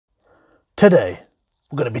Today,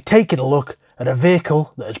 we're going to be taking a look at a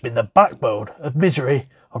vehicle that has been the backbone of misery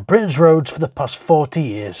on Britain's roads for the past 40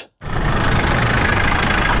 years.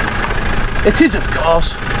 It is, of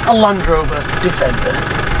course, a Land Rover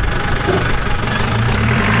Defender.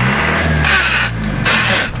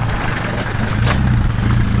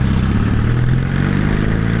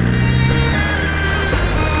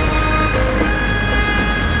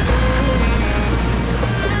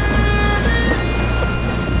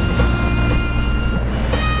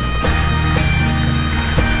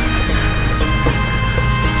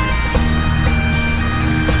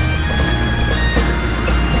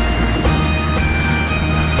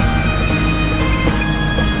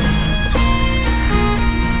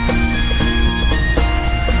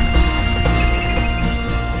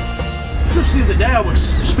 The other day I was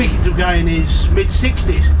speaking to a guy in his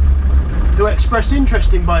mid-60s who expressed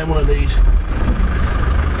interest in buying one of these,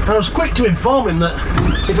 and I was quick to inform him that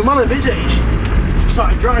if a man of his age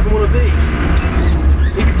started driving one of these,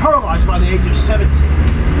 he'd be paralysed by the age of 70.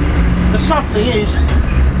 The sad thing is,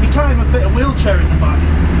 he can't even fit a wheelchair in the back.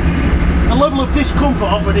 The level of discomfort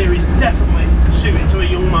offered here is definitely suited to a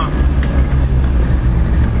young man.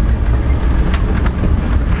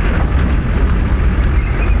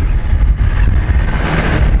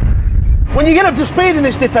 When you get up to speed in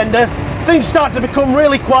this Defender, things start to become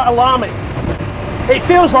really quite alarming. It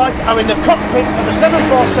feels like I'm in the cockpit of a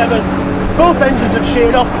 747, both engines have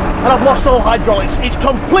sheared off and I've lost all hydraulics. It's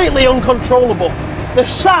completely uncontrollable. The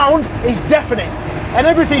sound is deafening and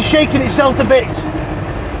everything's shaking itself to bits.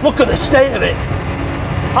 Look at the state of it.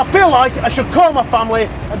 I feel like I should call my family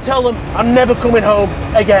and tell them I'm never coming home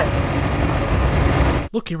again.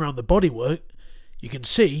 Looking around the bodywork, you can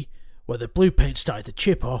see where the blue paint started to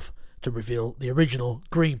chip off to reveal the original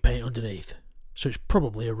green paint underneath, so it's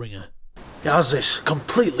probably a ringer. It has this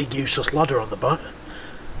completely useless ladder on the back.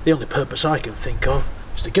 The only purpose I can think of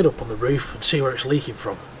is to get up on the roof and see where it's leaking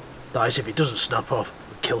from. That is, if it doesn't snap off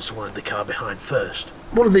and kill someone in the car behind first.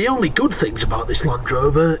 One of the only good things about this Land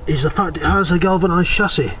Rover is the fact it has a galvanised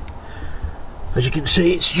chassis. As you can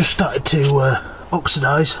see, it's just started to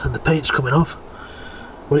oxidise and the paint's coming off,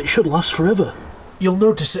 but it should last forever. You'll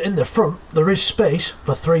notice that in the front there is space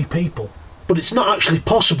for 3 people, but it's not actually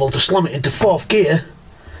possible to slam it into 4th gear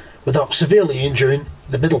without severely injuring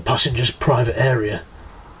the middle passenger's private area.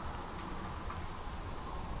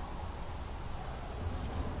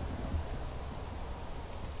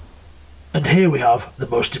 And here we have the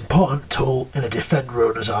most important tool in a Defender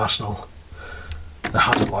owner's arsenal, the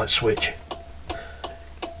hazard light switch.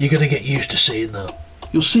 You're going to get used to seeing that.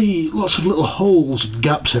 You'll see lots of little holes and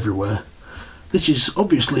gaps everywhere. This is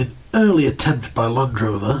obviously an early attempt by Land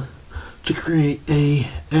Rover to create an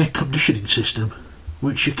air conditioning system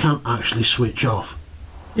which you can't actually switch off.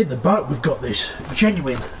 In the back we've got this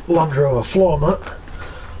genuine Land Rover floor mat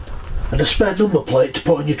and a spare number plate to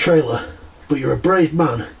put on your trailer, but you're a brave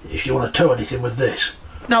man if you want to tow anything with this.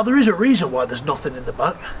 Now there is a reason why there's nothing in the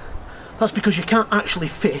back. That's because you can't actually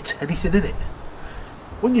fit anything in it.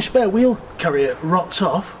 When your spare wheel carrier rots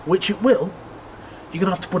off, which it will, you're going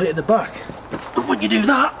to have to put it in the back. And when you do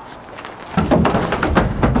that,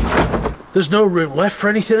 there's no room left for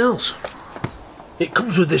anything else. It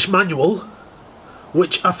comes with this manual,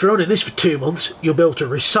 which after owning this for 2 months, you'll be able to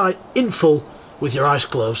recite in full with your eyes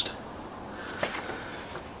closed.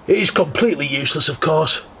 It is completely useless, of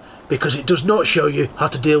course, because it does not show you how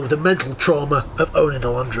to deal with the mental trauma of owning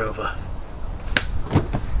a Land Rover.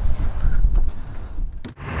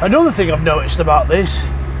 Another thing I've noticed about this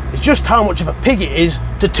is just how much of a pig it is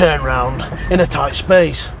to turn round in a tight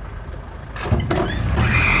space.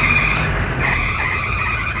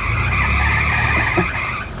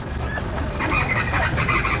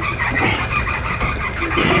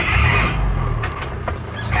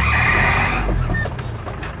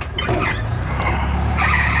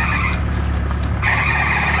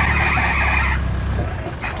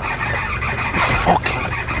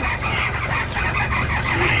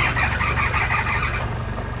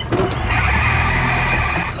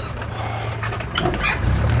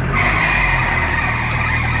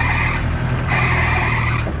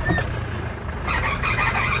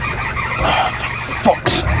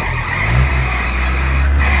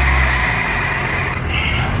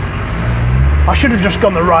 I should have just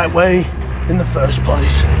gone the right way in the first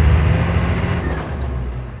place.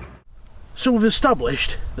 So we've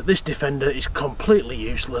established that this Defender is completely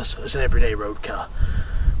useless as an everyday road car,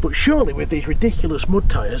 but surely with these ridiculous mud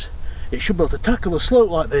tyres it should be able to tackle a slope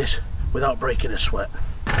like this without breaking a sweat.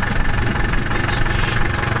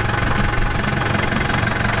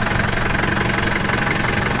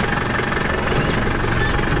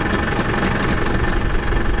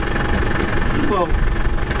 Whoa.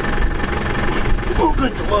 Whoa,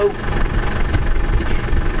 going to low.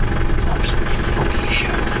 Absolutely fucking shit.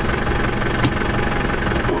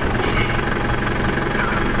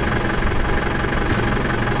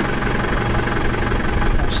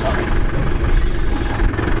 I'm sorry.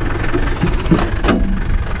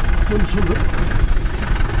 Done something.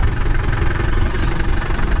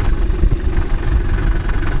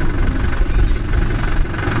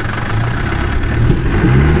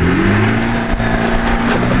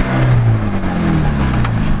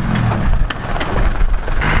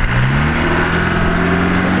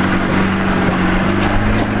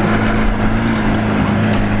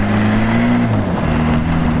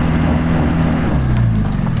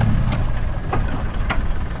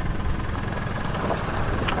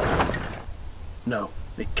 No,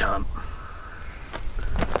 it can't.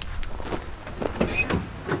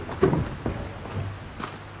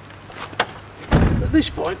 At this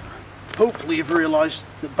point, hopefully you've realised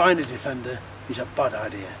that buying a Defender is a bad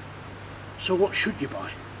idea. So what should you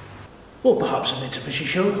buy? Well, perhaps a Mitsubishi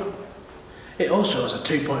Shogun. It also has a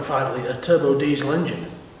 2.5 litre turbo diesel engine,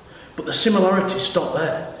 but the similarities stop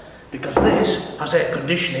there, because this has air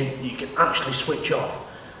conditioning that you can actually switch off,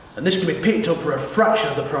 and this can be picked up for a fraction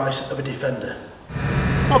of the price of a Defender.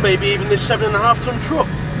 Or maybe even this 7.5 tonne truck.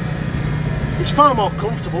 It's far more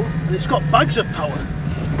comfortable and it's got bags of power.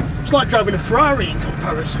 It's like driving a Ferrari in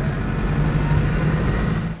comparison.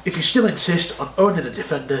 If you still insist on owning a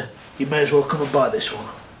Defender, you may as well come and buy this one.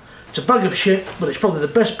 It's a bag of shit, but it's probably the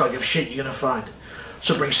best bag of shit you're going to find.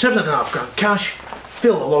 So bring 7.5 grand cash,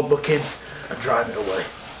 fill the logbook in and drive it away.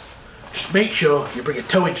 Just make sure you bring a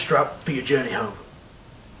towing strap for your journey home.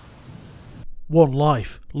 One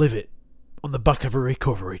life, live it. On the back of a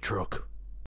recovery truck.